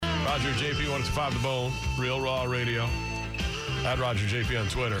Roger JP 105 The Bone, Real Raw Radio. At Roger JP on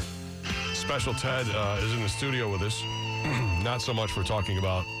Twitter. Special Ted is in the studio with us. Not so much for talking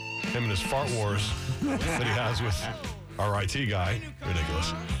about him and his fart wars that he has with our IT guy.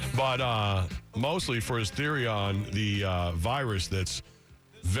 Ridiculous. But mostly for his theory on the virus that's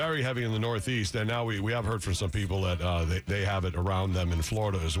very heavy in the Northeast. And now we have heard from some people that they have it around them in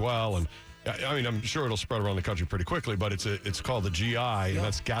Florida as well. And I mean, I'm sure it'll spread around the country pretty quickly, but it's called the GI, and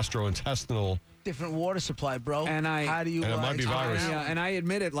that's gastrointestinal. Different water supply, bro. And how do you? And it might be virus. Yeah, and I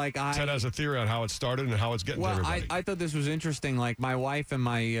admit it. Ted has a theory on how it started and how it's getting to everybody. I thought this was interesting. Like my wife and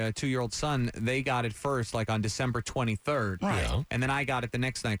my 2-year-old son, they got it first, like on December 23rd. Right. Yeah. And then I got it the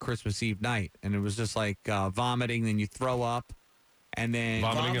next night, Christmas Eve night, and it was just like vomiting. Then you throw up, and then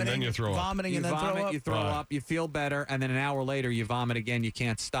Vomiting and then you throw up. Vomiting you and then vomit, throw up. you throw Right. up, you feel better, and then an hour later you vomit again. You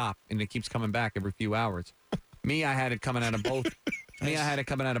can't stop, and it keeps coming back every few hours. Me, I had it coming out of both. Me, I had it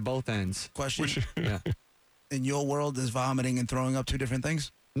coming out of both ends. Question: Yeah. In your world, is vomiting and throwing up two different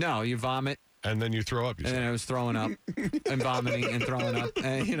things? No, you vomit, And then you throw up. You and said. then I was throwing up and vomiting and throwing up.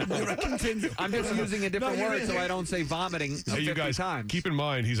 And, I'm just using a different word so I don't say vomiting 50 Hey, you guys, times. keep in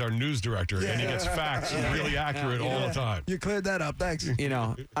mind he's our news director, and he gets facts really accurate all the time. You cleared that up. Thanks.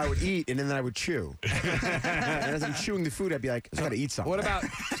 I would eat, and then I would chew. And as I'm chewing the food, I'd be like, I gotta eat something. What about?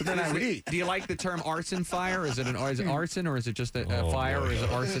 So then I would eat. Do you like the term arson fire? Is it arson, or is it just a fire, boy. or is it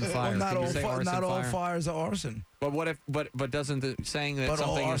arson fire? Well, Can you say arson not all fire? fires are arson. But what if? But doesn't the saying that But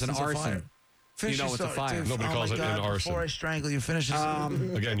all something is an arson's a arson? fire. Finish know your it's a story, fire. dude. Nobody calls my it God, an arson. Before I strangle you, finish your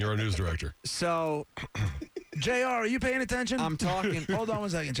story. Again, you're a news director. So JR, are you paying attention? I'm talking. Hold on 1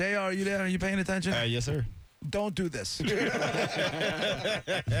 second. JR, are you there? Are you paying attention? Yes, sir. Don't do this.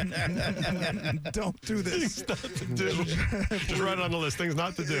 Don't do this. Just write it on the list. Things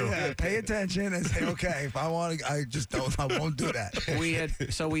not to do. Yeah, pay attention and say, okay, if I want to, I won't do that.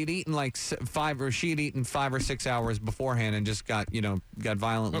 We'd eaten like she'd eaten 5 or 6 hours beforehand and just got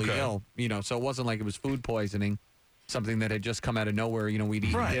violently Okay. ill. So it wasn't like it was food poisoning, something that had just come out of nowhere. We'd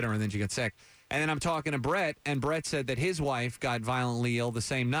eat Right. dinner and then she got sick. And then I'm talking to Brett, and Brett said that his wife got violently ill the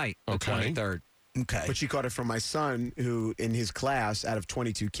same night, the Okay. 23rd. Okay. But she caught it from my son, who in his class, out of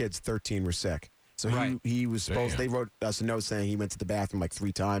 22 kids, 13 were sick. So Right. he was supposed. Damn. They wrote us a note saying he went to the bathroom like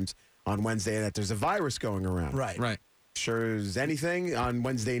 3 times on Wednesday, and that there's a virus going around. Right. Right. Sure as anything, on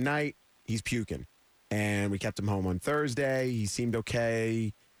Wednesday night, he's puking. And we kept him home on Thursday. He seemed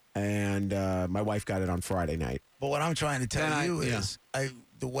okay. And my wife got it on Friday night. But what I'm trying to tell Then you is,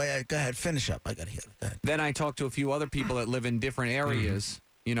 go ahead, finish up. I got to hear it. Go ahead. Then I talked to a few other people that live in different areas,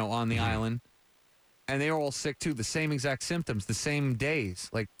 on the island. And they were all sick too, the same exact symptoms, the same days,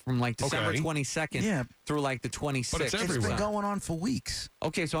 like from like December Okay. 22nd Yeah. through like the 26th. But it's It's everywhere. been going on for weeks.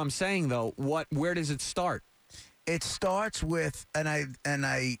 Okay, so I'm saying though, where does it start? It starts with, and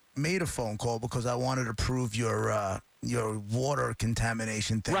I made a phone call because I wanted to prove your water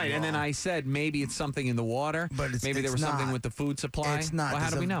contamination thing. Right, and then wrong. I said maybe it's something in the water. But it's- maybe there it's was something not. with the food supply. It's not. Well,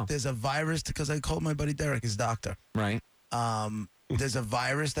 how There's do we know? There's a virus because I called my buddy Derek, his doctor. Right. There's a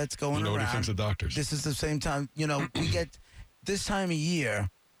virus that's going You know what around. he thinks of doctors. This is the same time, we get this time of year,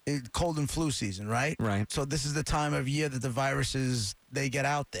 cold and flu season, right? Right. So this is the time of year that the viruses, they get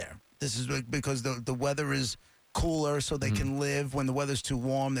out there. This is because the weather is cooler so they can live. When the weather's too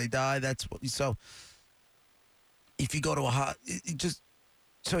warm, they die. So if you go to a hot,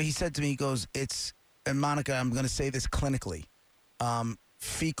 so he said to me, he goes, and Monica, I'm going to say this clinically,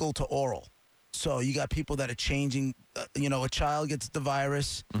 fecal to oral. So you got people that are changing, a child gets the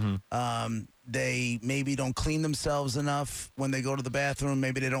virus. They maybe don't clean themselves enough when they go to the bathroom.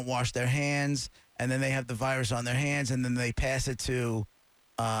 Maybe they don't wash their hands, and then they have the virus on their hands, and then they pass it to,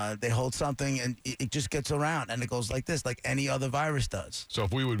 they hold something, and it just gets around, and it goes like this, like any other virus does. So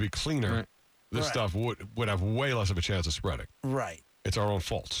if we would be cleaner, Right. this Right. stuff would have way less of a chance of spreading. Right. It's our own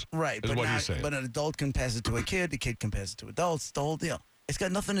faults. Right. Is what he's saying. But an adult can pass it to a kid can pass it to adults, the whole deal. It's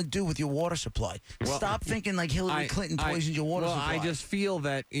got nothing to do with your water supply. Well, Stop thinking like Hillary Clinton poisoned your water supply. I just feel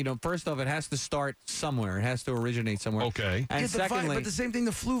that, first off, it has to start somewhere. It has to originate somewhere. Okay. And Yeah, secondly, but the same thing,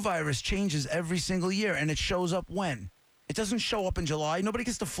 the flu virus changes every single year, and it shows up when? It doesn't show up in July. Nobody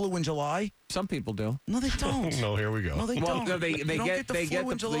gets the flu in July. some people do. No, they don't. No, here we go. No, they Well, don't. no, they You don't get the they flu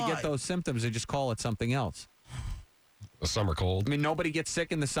get in July. they get those symptoms. They just call it something else. A summer cold. I mean, nobody gets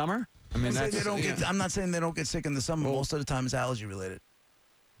sick in the summer. I mean, Say that's they don't get, I'm not saying they don't get sick in the summer. Well- Most of the time, it's allergy related.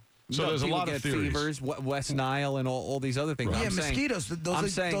 So there's a people lot of get theories. fevers, West Nile, and all these other things. Right. Yeah, I'm saying, mosquitoes.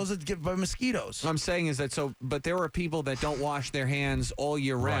 Those are given by mosquitoes. what I'm saying is that but there are people that don't wash their hands all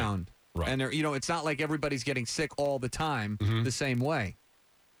year Right. round, Right. and it's not like everybody's getting sick all the time the same way.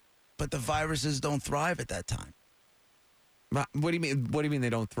 But the viruses don't thrive at that time. What do you mean? What do you mean they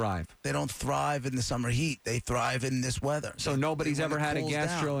don't thrive? They don't thrive in the summer heat. They thrive in this weather. So nobody's when ever it had a cools down.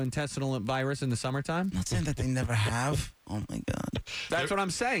 gastrointestinal virus in the summertime? I'm not saying that they never have. Oh my God. That's what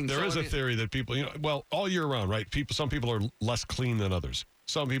I'm saying. There So is a theory that people, well, all year round, right? Some people are less clean than others.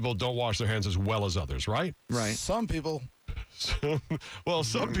 Some people don't wash their hands as well as others, right? Right. Some people. Well,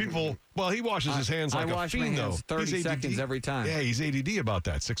 some people. Well, he washes his hands like I a wash my fiend, though. hands 30 He's seconds ADD. every time. Yeah, he's ADD about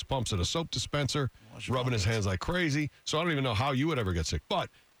that. 6 pumps in a soap dispenser, rubbing his hands like crazy. So I don't even know how you would ever get sick. But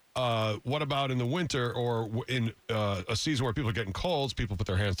what about in the winter or in a season where people are getting colds? People put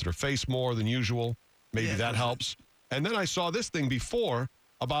their hands to their face more than usual. Maybe Yeah, that helps. And then I saw this thing before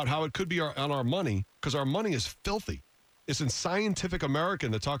about how it could be on our money because our money is filthy. It's in Scientific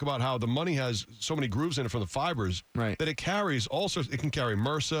American that talk about how the money has so many grooves in it from the fibers Right. that it carries all sorts. It can carry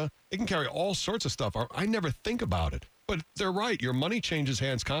MRSA. It can carry all sorts of stuff. I never think about it, but they're right. Your money changes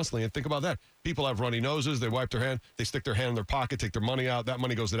hands constantly, and think about that. People have runny noses. They wipe their hand. They stick their hand in their pocket, take their money out. That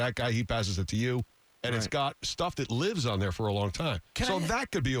money goes to that guy. He passes it to you, and it's Right. got stuff that lives on there for a long time. So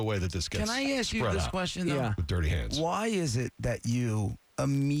that could be a way that this gets. Can I ask you spread this out question, though? Yeah. with dirty hands? Why is it that you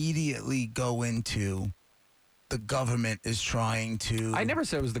immediately go into the government is trying to? I never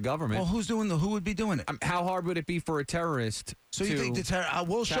said it was the government. Well, who would be doing it? How hard would it be for a terrorist So to you think we'll tap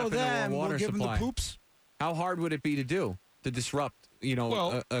show into our them, water we'll give them supply? the poops? How hard would it be to do to disrupt,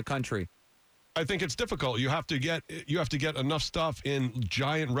 Well- a country? I think it's difficult. You have to get enough stuff in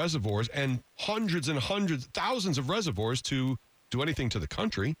giant reservoirs and hundreds and hundreds, thousands of reservoirs to do anything to the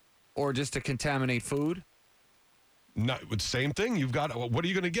country. Or just to contaminate food? Not same thing. You've got. What are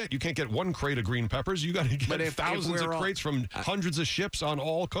you going to get? You can't get one crate of green peppers. You got to But get if thousands of we're all- crates from hundreds of ships on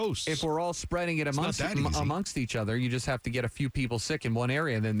all coasts. If we're all spreading it not that easy. amongst each other, you just have to get a few people sick in one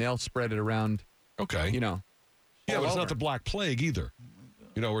area, and then they'll spread it around, okay, you know. yeah, all but it's over. not the Black Plague either.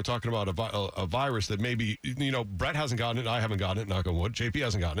 We're talking about a virus that maybe Brett hasn't gotten it. I haven't gotten it. Knock on wood. JP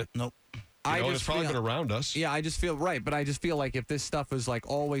hasn't gotten it. Nope. And it's probably been around us. Yeah, I just feel right, but I just feel like if this stuff was like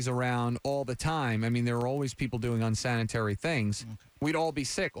always around all the time, I mean, there are always people doing unsanitary things. We'd all be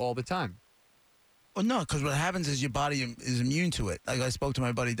sick all the time. Well, no, because what happens is your body is immune to it. Like I spoke to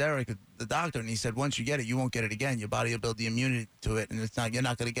my buddy Derek, the doctor, and he said once you get it, you won't get it again. Your body will build the immunity to it, and you're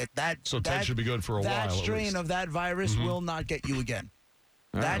not going to get that. So Ted should be good for a that while. strain of that virus will not get you again.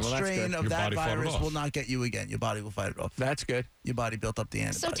 All right, That well, that's strain good. of Your that body fought it virus off. will not get you again. Your body will fight it off. That's good. Your body built up the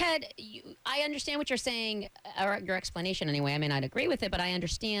antibodies. So, Ted, I understand what you're saying, or your explanation anyway. I may not agree with it, but I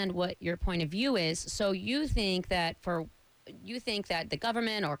understand what your point of view is. So you think that the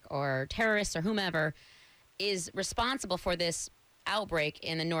government or terrorists or whomever is responsible for this outbreak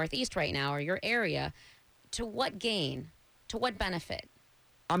in the Northeast right now or your area. To what gain? To what benefit?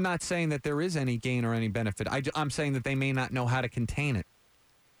 I'm not saying that there is any gain or any benefit. I'm saying that they may not know how to contain it.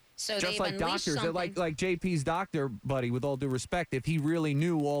 So Just they've like unleashed doctors, something. like JP's doctor buddy, with all due respect, if he really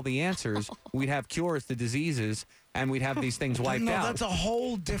knew all the answers, we'd have cures to diseases and we'd have these things wiped no, out. that's a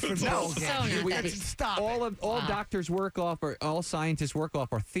whole different No, ballgame. so not We- that it's- easy. Stop it. all doctors work off, or all scientists work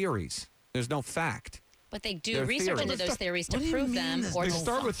off, are theories. There's no fact. But they do They're research theories. into those theories to What do you prove mean them. there's Or They no to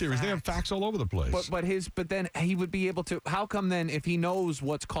start with theories. They have facts all over the place. But then he would be able to. How come then, if he knows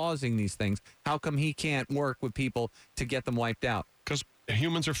what's causing these things, how come he can't work with people to get them wiped out? Because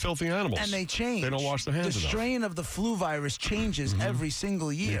humans are filthy animals. And they change. They don't wash their hands The enough. strain of the flu virus changes every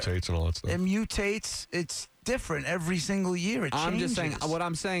single year. Mutates and all that stuff. It mutates. It's different every single year. It I'm just saying. changes. What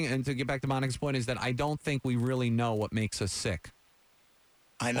I'm saying, and to get back to Monica's point, is that I don't think we really know what makes us sick.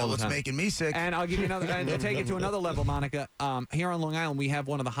 I know all the what's time. making me sick. And I'll give you another, and to take it to another level, Monica. Here on Long Island, we have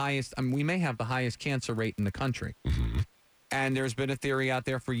one of the highest. We may have the highest cancer rate in the country. And there's been a theory out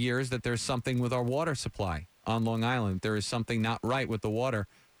there for years that there's something with our water supply on Long Island. There is something not right with the water.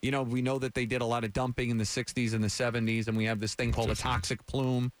 We know that they did a lot of dumping in the 60s and the 70s, and we have this thing called a toxic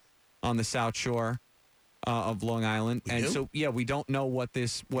plume on the South Shore of Long Island. We And do? so, yeah, we don't know what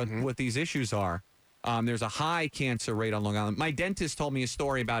what these issues are. There's a high cancer rate on Long Island. My dentist told me a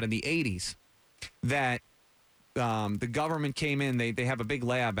story about in the 80s that the government came in. They have a big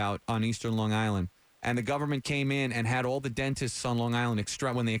lab out on eastern Long Island, and the government came in and had all the dentists on Long Island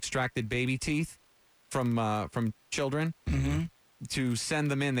when they extracted baby teeth from children to send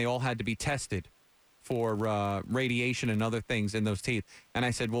them in. They all had to be tested for radiation and other things in those teeth. And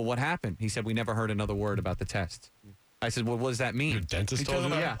I said, well, what happened? He said, we never heard another word about the tests. I said, well, what does that mean? Your dentist You told you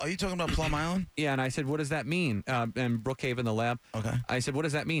talking that? about- Are you talking about Plum Island? Yeah, and I said, what does that mean? And Brookhaven, the lab. Okay. I said, what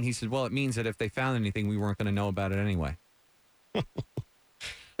does that mean? He said, well, it means that if they found anything, we weren't going to know about it anyway.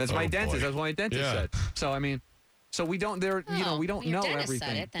 That's my Oh, dentist. boy. That's what my dentist Yeah. said. So, I mean, so we don't, we don't your know dentist everything.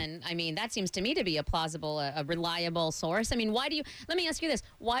 Said it, then I mean that seems to me to be a plausible, a reliable source. I mean, let me ask you this: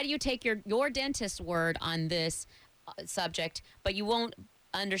 why do you take your dentist's word on this subject, but you won't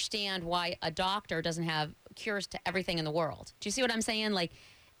understand why a doctor doesn't have cures to everything in the world. Do you see what I'm saying? Like,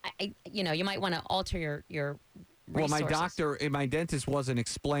 you might want to alter your Well, resources. my dentist wasn't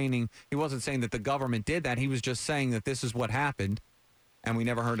explaining. He wasn't saying that the government did that. He was just saying that this is what happened, and we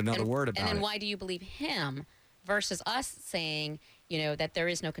never heard another word about it. And then why do you believe him versus us saying, that there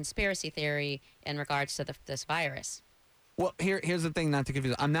is no conspiracy theory in regards to this virus? Well, here's the thing, not to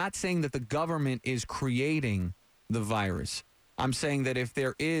confuse. I'm not saying that the government is creating the virus. I'm saying that if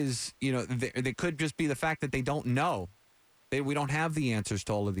there is, there could just be the fact that they don't know. We don't have the answers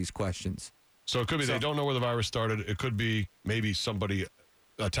to all of these questions. So it could be they don't know where the virus started. It could be maybe somebody,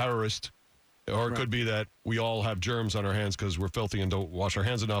 a terrorist, or it could be that we all have germs on our hands because we're filthy and don't wash our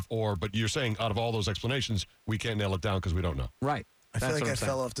hands enough. But you're saying out of all those explanations, we can't nail it down because we don't know. Right. I feel That's like what I I'm saying.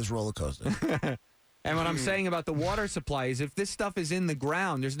 fell off this roller coaster. And what I'm saying about the water supply is if this stuff is in the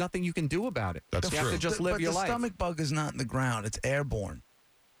ground, there's nothing you can do about it. That's you have true. to just live but your the life. stomach bug is not in the ground. It's airborne.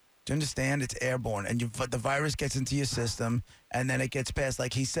 Do you understand? It's airborne. And the virus gets into your system, and then it gets passed,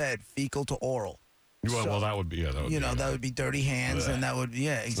 like he said, fecal to oral. Well, that would be, that would be. That would be dirty hands, and that would,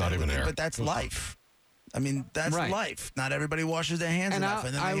 exactly. not even air. But that's life. I mean, that's Right. life. Not everybody washes their hands And enough,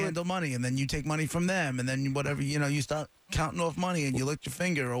 and then they handle money, and then you take money from them, and then whatever, you start counting off money, and you lick your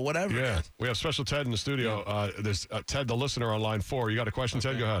finger or whatever. Yeah. We have Special Ted in the studio. There's Ted, the listener, on line 4. You got a question,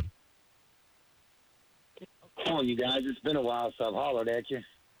 Ted? Go ahead. Come on, you guys. It's been a while, so I've hollered at you.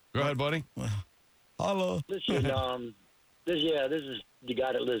 Go ahead, buddy. Hello. Listen, this is the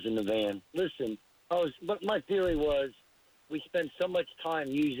guy that lives in the van. Listen, but my theory was we spend so much time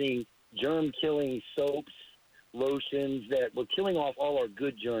using germ-killing soaps, lotions, that we're killing off all our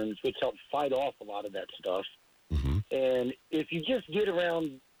good germs, which help fight off a lot of that stuff. Mm-hmm. And if you just get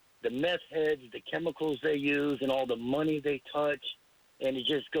around the meth heads, the chemicals they use, and all the money they touch, and it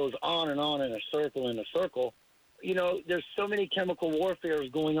just goes on and on in a circle, there's so many chemical warfare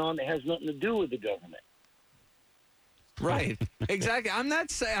going on that has nothing to do with the government. Right. Exactly. I'm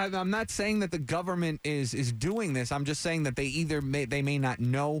not saying that the government is doing this. I'm just saying that they may not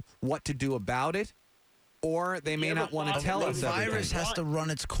know what to do about it, or they may not want to tell The us virus everything. has to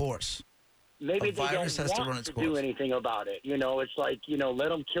run its course. Maybe A they don't virus has to run want its to course. do anything about it. It's like, let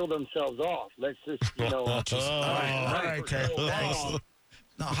them kill themselves off. Let's just, All right, Ted. Thanks.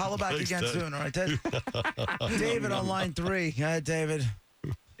 No, holla back Thanks, again Ted. soon, all right, Ted? David on line 3. Go ahead, David.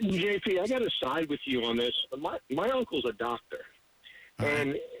 JP, I got to side with you on this. My uncle's a doctor,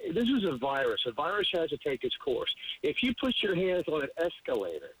 and this is a virus. A virus has to take its course. If you put your hands on an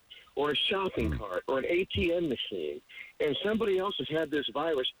escalator or a shopping cart or an ATM machine, and somebody else has had this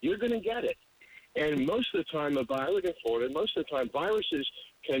virus, you're going to get it. And most of the time, I live in Florida, most of the time viruses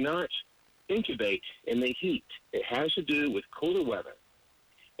cannot incubate in the heat. It has to do with cooler weather.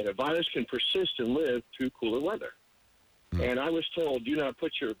 And a virus can persist and live through cooler weather. And I was told,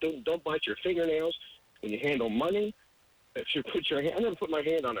 don't bite your fingernails when you handle money. If you put your hand, I'm going to put my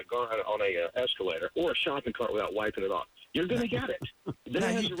hand on a escalator or a shopping cart without wiping it off. You're going to get it. Then it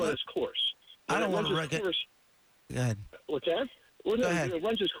has to run its course. I When don't it want to runs its wreck it. course- Go ahead. What's that? Well, no, Go ahead. when it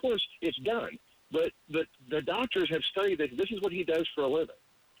runs its course, it's done. But the doctors have studied this. This is what he does for a living.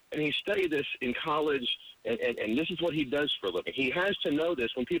 And he studied this in college, and this is what he does for a living. He has to know this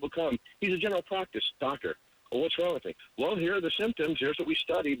when people come. He's a general practice doctor. Well, what's wrong with me? Well, here are the symptoms. Here's what we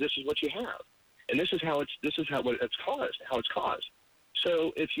studied. This is what you have. And this is how it's caused.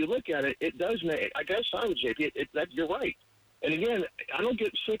 So if you look at it, it does make, I guess I would, JP, you're right. And again, I don't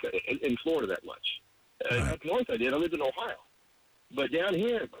get sick in Florida that much. Up north I did. I lived in Ohio. But down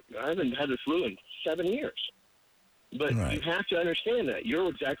here, I haven't had the flu in 7 years. But you have to understand that. You're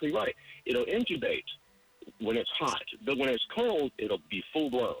exactly right. It'll incubate when it's hot. But when it's cold, it'll be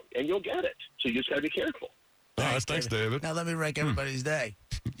full-blown. And you'll get it. So you just got to be careful. Thanks, David. Now let me wreck everybody's day.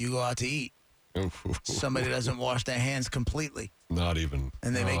 You go out to eat. Somebody doesn't wash their hands completely, Not even.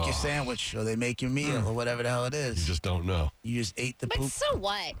 and they make your sandwich or they make your meal or whatever the hell it You is. just don't know. You just ate the But poop. so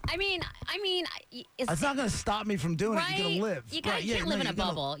what? I mean, It's not going to stop me from doing it. You're going to live. You can't live in a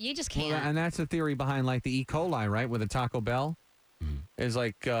bubble. You just Well, can't. and that's the theory behind like the E. coli, right? With the Taco Bell, is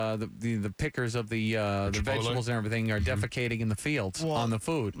like the pickers of the Chipotle? vegetables and everything are defecating in the fields Well, on the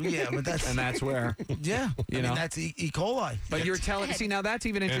food. Yeah, but that's And that's where. yeah. You I know? mean, that's E. coli. But you're telling. See, now that's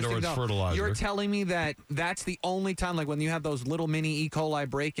even And/or interesting. it's though. fertilizer. You're telling me that that's the only time, like when you have those little mini E. coli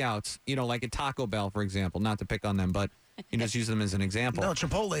breakouts, like at Taco Bell, for example. Not to pick on them, but just use them as an example. No,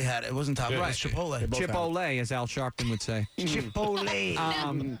 Chipotle had it. It wasn't Taco. Yeah. It was Chipotle. Chipotle, as Al Sharpton would say. Chipotle.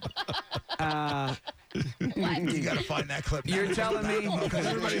 You got to find that clip. now. You're telling me. Because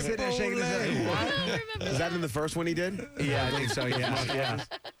everybody's sitting there shaking his head. I don't remember Is that in the first one he did? Yeah, I think so. Yeah, yeah.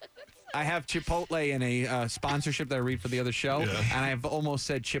 I have Chipotle in a sponsorship that I read for the other show, and I've almost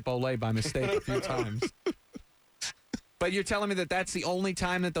said Chipotle by mistake a few times. But you're telling me that that's the only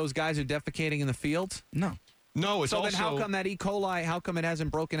time that those guys are defecating in the field? No. No, it's so also... then how come that E. coli, how come it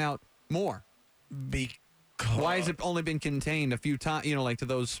hasn't broken out more? Because why has it only been contained a few times, like to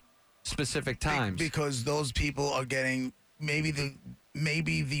those specific times? Because those people are getting, maybe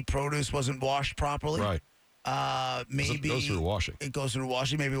the produce wasn't washed properly. Right. Maybe it goes through washing. It goes through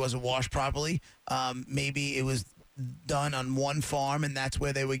washing. Maybe it wasn't washed properly. Maybe it was done on one farm, and that's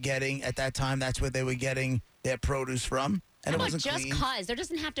where they were getting, at that time, that's where they were getting their produce from. And How it about wasn't just clean. cause? There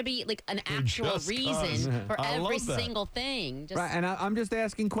doesn't have to be like an actual reason for every single thing. Just, Right, and I'm just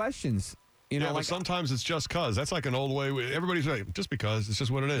asking questions. But sometimes it's just cause. That's like an old way. Everybody's like, just because. It's just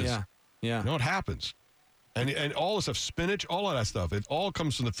what it is. Yeah. You know, it happens. And all the stuff, spinach, all of that stuff, it all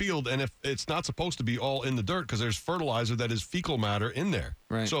comes from the field. And if it's not supposed to be all in the dirt because there's fertilizer that is fecal matter in there.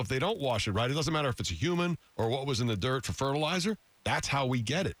 Right. So if they don't wash it right, it doesn't matter if it's a human or what was in the dirt for fertilizer. That's how we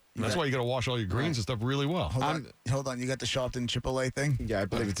get it. That's why you got to wash all your greens and stuff really well. Hold on. You got the Sharpton Chipotle thing? Yeah, I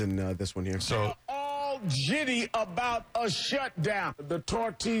believe it's in this one here. So all jitty about a shutdown. The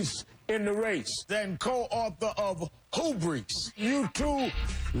tortoise in the race. Then co-author of Hubris. U2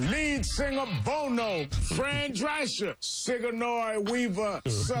 lead singer Bono. Fran Drescher. Sigourney Weaver.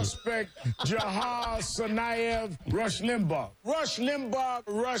 Suspect Jahar Tsarnaev. Rush Limbaugh. Rush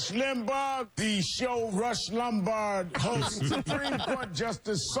Limbaugh. The show Rush Lombard hosts Supreme Court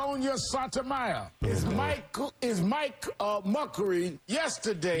Justice Sonia Sotomayor. Is Mike Muckery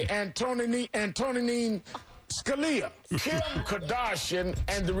yesterday. Antonin Scalia, Kim Kardashian,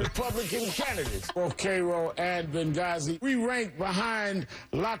 and the Republican candidates, both Cairo and Benghazi. We rank behind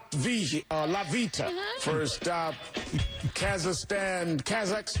Lavita. First stop, Kazakhstan,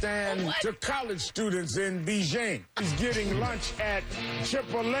 to college students in Beijing. He's getting lunch at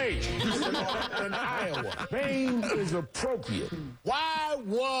Chipotle in Iowa. Fame is appropriate. Why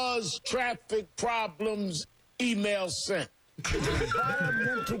was traffic problems email sent?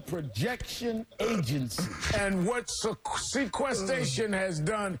 Environmental Projection Agency. And what sequestration has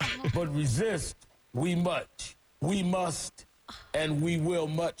done but resist, we must, and we will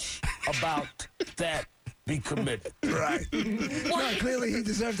much about that be committed. Right. No, clearly he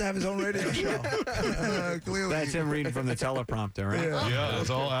deserves to have his own radio show. Clearly. That's him reading from the teleprompter, right? yeah, that's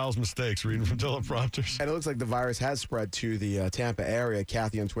all Al's mistakes, reading from teleprompters. And it looks like the virus has spread to the Tampa area.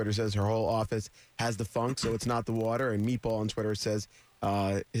 Kathy on Twitter says her whole office has the funk, so it's not the water. And Meatball on Twitter says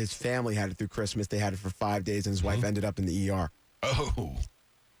his family had it through Christmas. They had it for 5 days, and his wife ended up in the ER. Oh,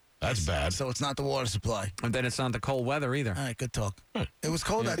 that's bad. So it's not the water supply. And then it's not the cold weather either. All right, good talk. It was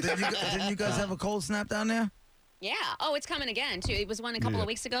cold out there. Didn't you guys have a cold snap down there? yeah. Oh, it's coming again, too. It was one a couple of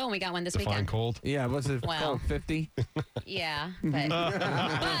weeks ago, and we got one this Define weekend. cold. Yeah, was it Well. cold 50? Yeah, but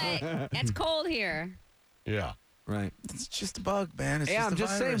it's cold here. Yeah. Right. It's just a bug, man. It's Yeah, just I'm a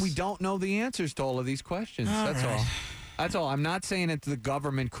just saying virus. we don't know the answers to all of these questions. All That's right. all. That's all. I'm not saying that the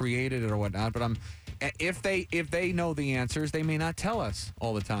government created it or whatnot, but if they know the answers, they may not tell us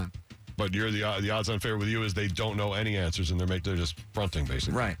all the time. But you're the odds unfair with you is they don't know any answers and they're just fronting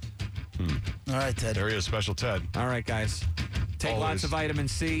basically. Right. All right, Ted. There he is, Special Ted. All right, guys. Take Always. lots of vitamin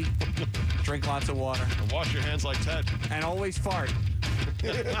C. Drink lots of water. And wash your hands like Ted. And always fart.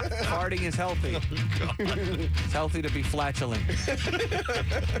 Farting is healthy. It's healthy to be flatulent.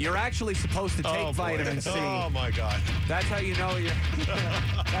 You're actually supposed to take vitamin C. Oh my God. That's how you know you're.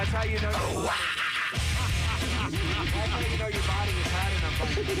 That's how you know. That's how you know your body has had enough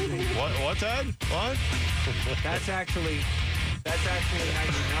vitamin C. What, Ted? What? That's actually how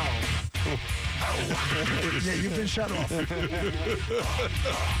you know. Yeah, you've been shut off.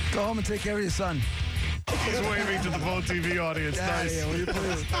 Go home and take care of your son. He's waving to the Vote TV audience. Get outta Nice. here, will you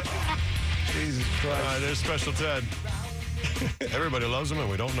please? Jesus Christ. There's Special Ted. Everybody loves him, and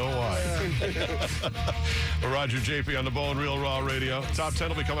we don't know why. Roger JP on the Bone Real Raw Radio. Top 10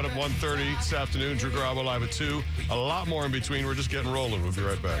 will be coming up 1:30 this afternoon. Drew Garabo live at 2. A lot more in between. We're just getting rolling. We'll be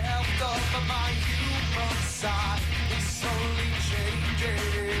right back.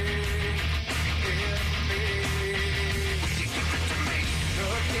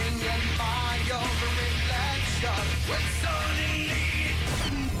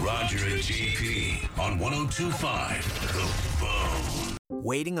 Roger and JP on 102.5 The Bone.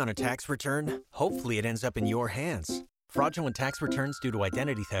 Waiting on a tax return? Hopefully it ends up in your hands. Fraudulent tax returns due to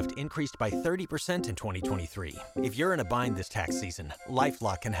identity theft increased by 30% in 2023. If you're in a bind this tax season,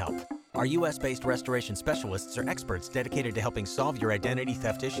 LifeLock can help. Our U.S.-based restoration specialists are experts dedicated to helping solve your identity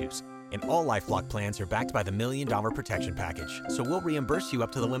theft issues. And all LifeLock plans are backed by the $1 Million Protection Package. So we'll reimburse you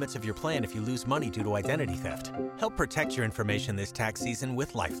up to the limits of your plan if you lose money due to identity theft. Help protect your information this tax season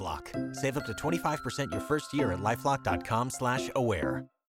with LifeLock. Save up to 25% your first year at LifeLock.com/aware.